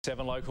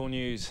7 local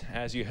news.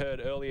 As you heard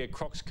earlier,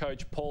 Crocs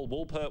coach Paul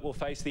Woolpert will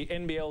face the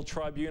NBL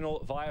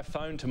tribunal via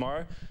phone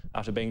tomorrow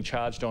after being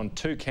charged on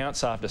 2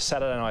 counts after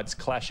Saturday night's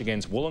clash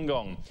against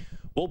Wollongong.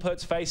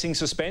 Woolpert's facing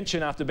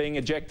suspension after being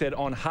ejected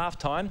on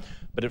half-time,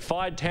 but at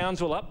 5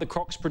 Townsville up, the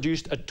Crocs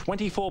produced a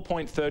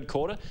 24-point third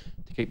quarter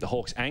to keep the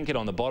Hawks anchored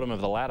on the bottom of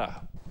the ladder.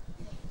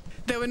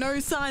 There were no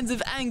signs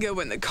of anger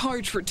when the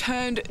coach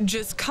returned,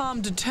 just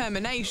calm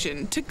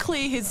determination to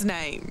clear his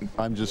name.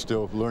 I'm just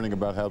still learning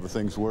about how the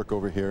things work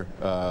over here,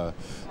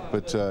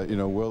 but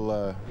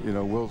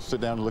we'll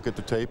sit down and look at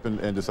the tape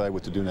and decide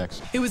what to do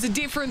next. It was a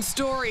different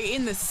story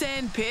in the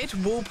sandpit.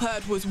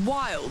 Woolpert was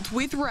wild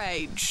with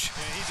rage.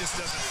 Yeah, he just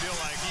doesn't feel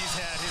like he's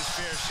had his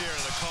fair share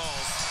of the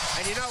calls.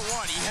 And you know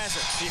what? He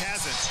hasn't. He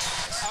hasn't.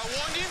 I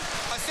warned him.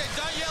 I said,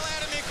 don't yell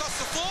out at me across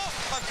the floor.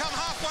 I've come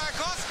halfway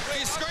across.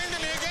 He screamed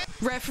at me again.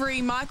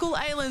 Referee Michael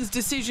Aylan's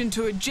decision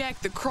to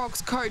eject the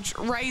Crocs coach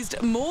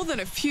raised more than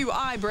a few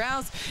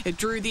eyebrows. It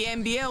drew the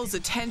NBL's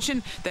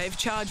attention. They've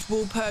charged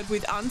Woolpert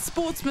with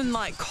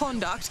unsportsmanlike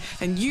conduct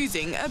and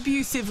using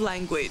abusive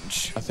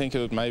language. I think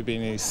it may be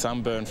his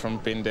sunburn from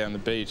being down the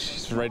beach,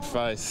 his red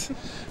face,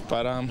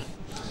 but I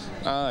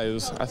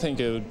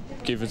think it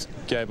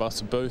gave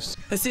us a boost.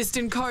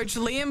 Assistant coach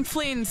Liam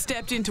Flynn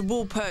stepped into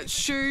Woolpert's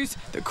shoes.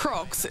 The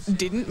Crocs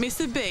didn't miss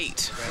a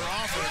beat.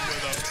 Crawford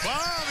with a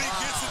bomb,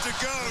 he gets it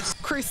to go.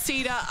 Chris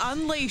Cedar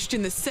unleashed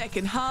in the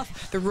second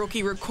half, the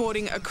rookie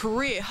recording a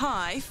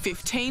career-high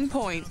 15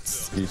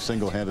 points. He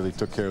single-handedly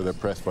took care of their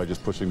press by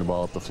just pushing the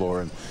ball up the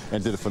floor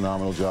and did a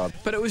phenomenal job.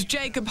 But it was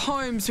Jacob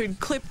Holmes who'd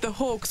clipped the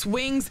Hawks'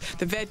 wings.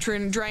 The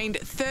veteran drained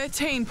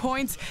 13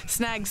 points,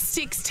 snagged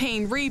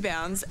 16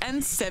 rebounds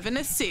and 7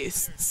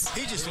 assists.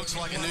 He just looks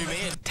like a new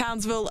man.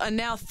 Townsville are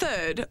now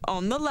third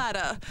on the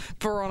ladder.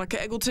 Veronica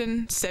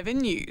Eggleton, 7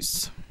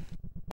 News.